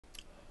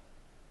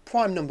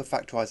Prime number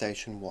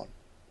factorisation 1.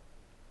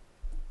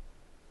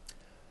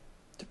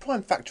 To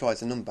prime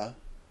factorise a number,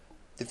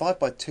 divide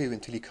by 2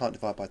 until you can't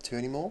divide by 2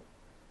 anymore,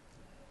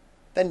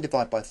 then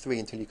divide by 3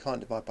 until you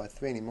can't divide by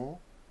 3 anymore,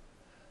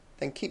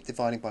 then keep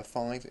dividing by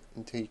 5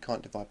 until you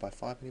can't divide by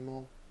 5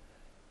 anymore,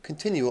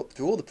 continue up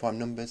through all the prime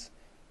numbers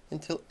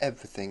until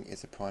everything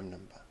is a prime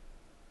number.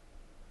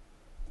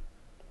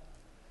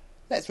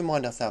 Let's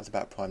remind ourselves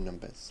about prime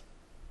numbers.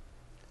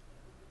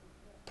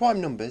 Prime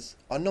numbers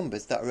are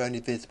numbers that are only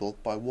divisible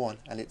by 1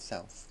 and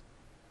itself.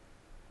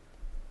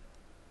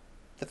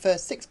 The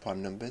first 6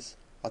 prime numbers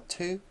are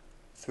 2,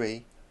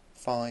 3,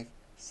 5,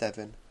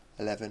 7,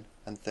 11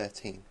 and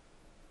 13.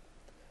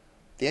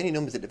 The only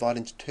numbers that divide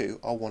into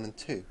 2 are 1 and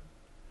 2.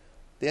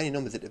 The only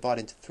numbers that divide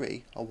into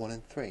 3 are 1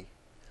 and 3.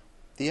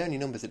 The only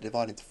numbers that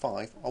divide into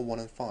 5 are 1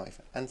 and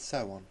 5, and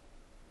so on.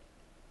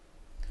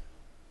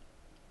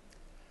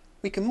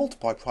 We can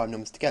multiply prime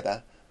numbers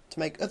together to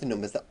make other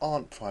numbers that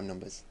aren't prime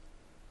numbers.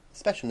 A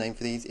special name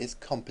for these is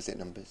composite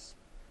numbers.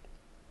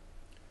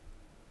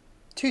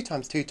 2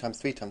 times 2 times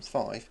 3 times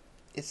 5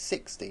 is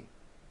 60.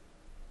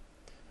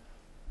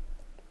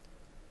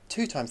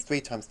 2 times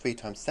 3 times 3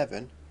 times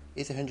 7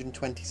 is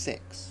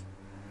 126.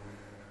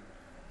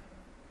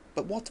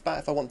 But what about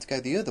if I want to go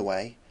the other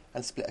way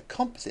and split a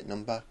composite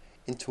number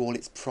into all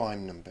its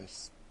prime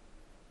numbers?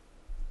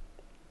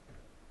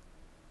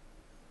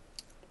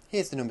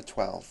 Here's the number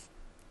 12.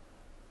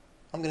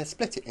 I'm going to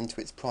split it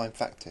into its prime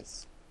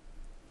factors.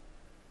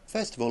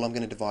 First of all, I'm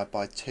going to divide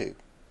by 2.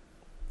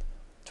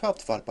 12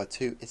 divided by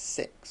 2 is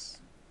 6.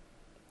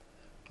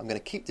 I'm going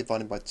to keep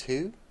dividing by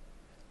 2.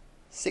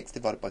 6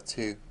 divided by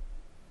 2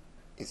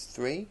 is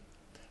 3.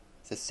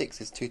 So 6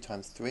 is 2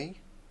 times 3.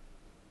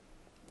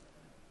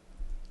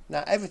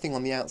 Now everything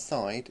on the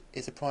outside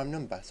is a prime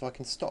number, so I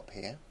can stop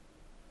here.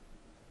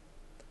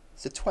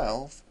 So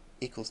 12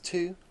 equals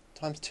 2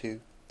 times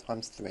 2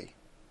 times 3.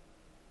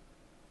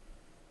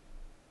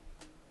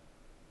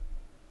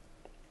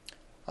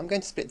 I'm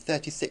going to split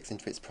 36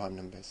 into its prime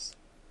numbers.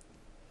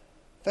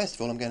 First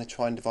of all, I'm going to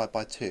try and divide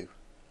by 2.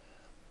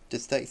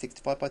 Does 36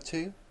 divide by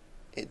 2?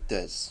 It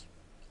does.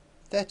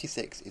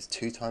 36 is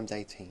 2 times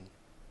 18.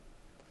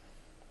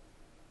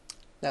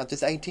 Now,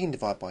 does 18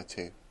 divide by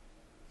 2?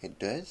 It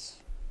does.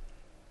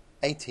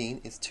 18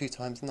 is 2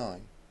 times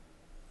 9.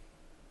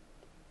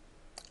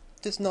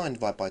 Does 9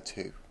 divide by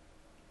 2?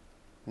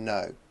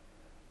 No.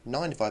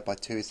 9 divided by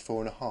 2 is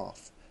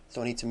 4.5,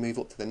 so I need to move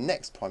up to the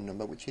next prime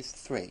number, which is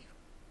 3.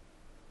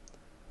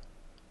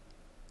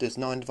 Does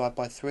 9 divide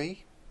by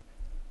 3?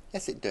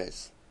 Yes, it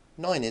does.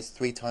 9 is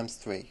 3 times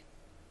 3.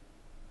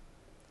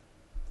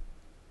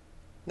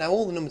 Now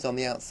all the numbers on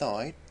the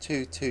outside,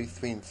 2, 2,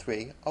 3 and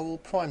 3, are all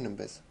prime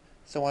numbers,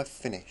 so I've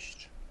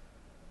finished.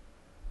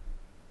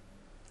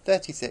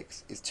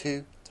 36 is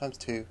 2 times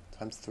 2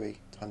 times 3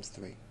 times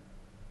 3.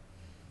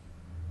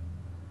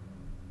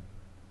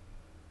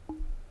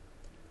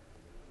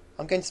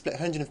 I'm going to split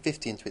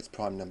 150 into its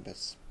prime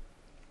numbers.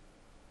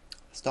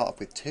 Start off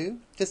with 2.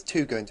 Does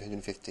 2 go into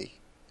 150?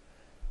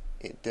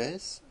 It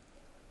does.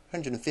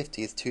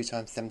 150 is 2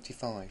 times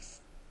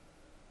 75.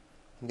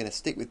 I'm going to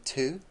stick with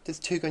 2. Does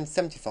 2 go into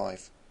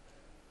 75?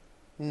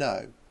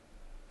 No.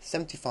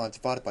 75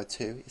 divided by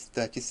 2 is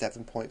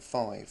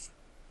 37.5.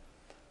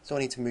 So I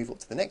need to move up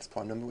to the next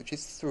prime number, which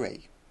is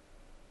 3.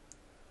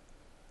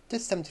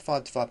 Does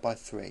 75 divide by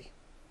 3?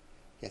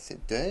 Yes,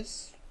 it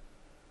does.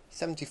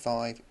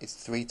 75 is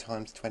 3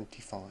 times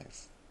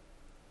 25.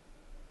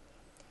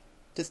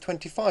 Does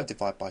 25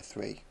 divide by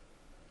 3?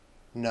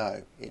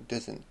 No, it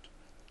doesn't.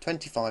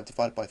 25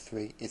 divided by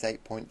 3 is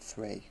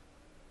 8.3.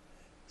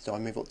 So I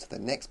move up to the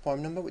next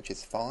prime number, which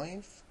is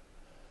 5.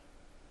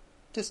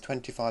 Does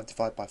 25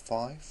 divide by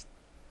 5?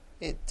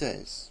 It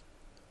does.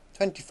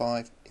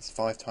 25 is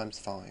 5 times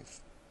 5.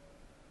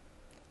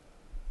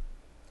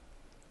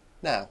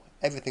 Now,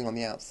 everything on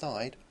the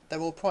outside, they're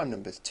all prime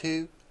numbers,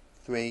 2,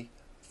 3,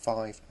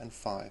 5 and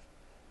 5.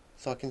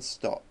 So I can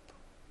stop.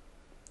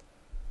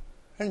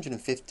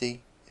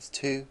 150 is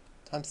 2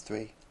 times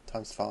 3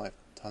 times 5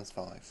 times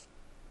 5.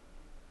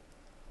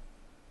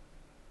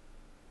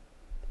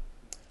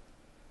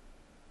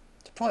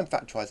 To prime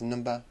factorise a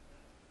number,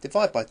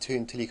 divide by 2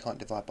 until you can't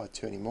divide by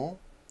 2 anymore.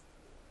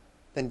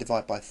 Then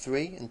divide by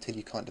 3 until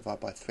you can't divide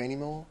by 3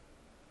 anymore.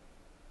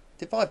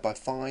 Divide by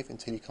 5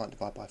 until you can't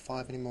divide by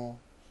 5 anymore.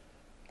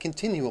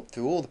 Continue up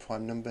through all the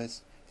prime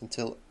numbers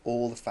until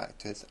all the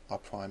factors are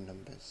prime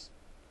numbers.